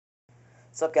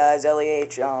What's up, guys?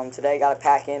 LEH. Today I got a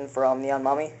pack in from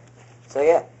NeonMummy. So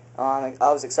yeah, I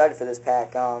was excited for this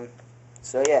pack. I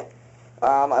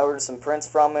ordered some prints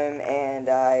from him, and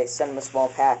I sent him a small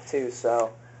pack too.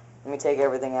 So let me take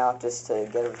everything out just to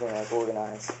get everything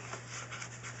organized.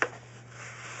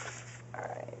 All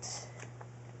right, is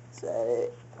that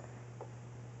it?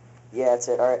 Yeah, that's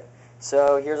it. All right.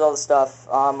 So here's all the stuff.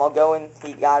 I'll go in.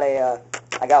 I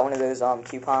got one of those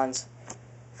coupons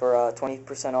for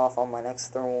 20% off on my next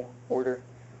thermal order.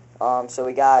 So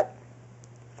we got,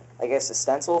 I guess, a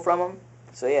stencil from him.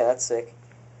 So yeah, that's sick.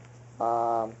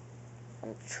 I'm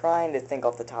trying to think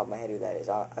off the top of my head who that is.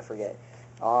 I forget.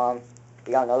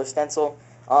 We got another stencil.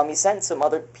 He sent some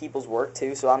other people's work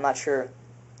too, so I'm not sure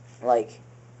like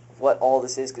what all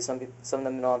this is because some of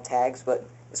them don't have tags. But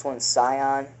this one's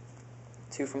Scion.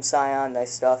 2 from Scion.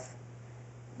 Nice stuff.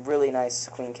 Really nice,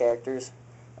 clean characters.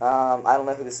 I don't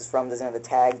know who this is from, doesn't have a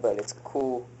tag, but it's a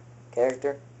cool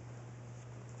character.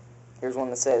 Here's one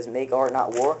that says, "Make art,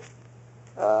 not war."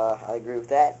 I agree with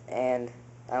that, and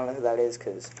I don't know who that is,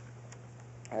 because,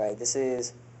 alright, this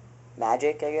is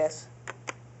Magic, I guess.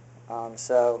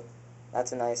 So,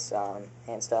 that's a nice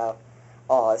hand style.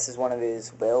 Oh, this is one of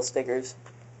his whale stickers.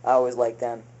 I always like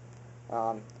them.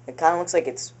 It kind of looks like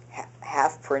it's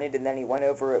half printed, and then he went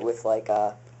over it with, like,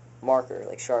 a marker,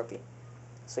 like Sharpie.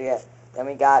 So, yeah. Then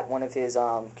we got one of his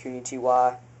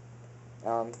Konnichiwa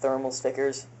thermal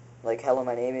stickers, like "Hello,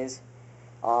 my name is,"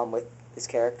 with his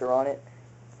character on it.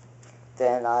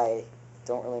 Then I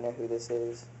don't really know who this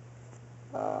is.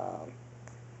 I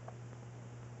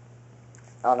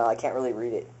don't know, I can't really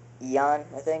read it. Eon,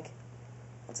 I think.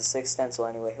 That's a 6 stencil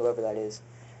anyway, whoever that is.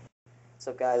 What's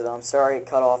up, guys? I'm sorry it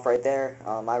cut off right there.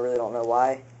 I really don't know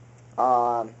why.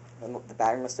 The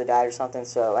battery must have died or something.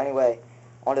 So anyway,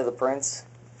 onto the prints.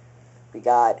 We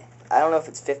got, I don't know if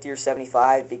it's 50 or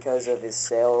 75 because of his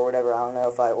sale or whatever. I don't know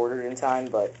if I ordered it in time,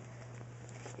 but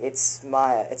it's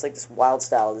like this wild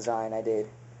style design I did.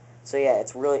 So yeah,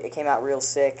 it came out real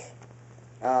sick.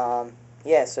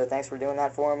 Yeah, so thanks for doing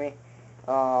that for me.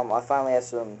 I finally have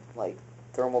some like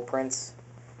thermal prints.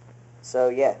 So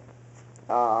yeah,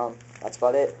 that's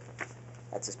about it.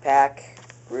 That's his pack.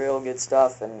 Real good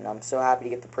stuff, and I'm so happy to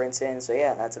get the prints in. So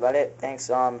yeah, that's about it.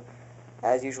 Thanks.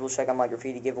 As usual, check out my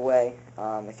graffiti giveaway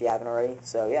if you haven't already.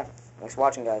 So yeah, thanks for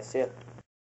watching, guys. See ya.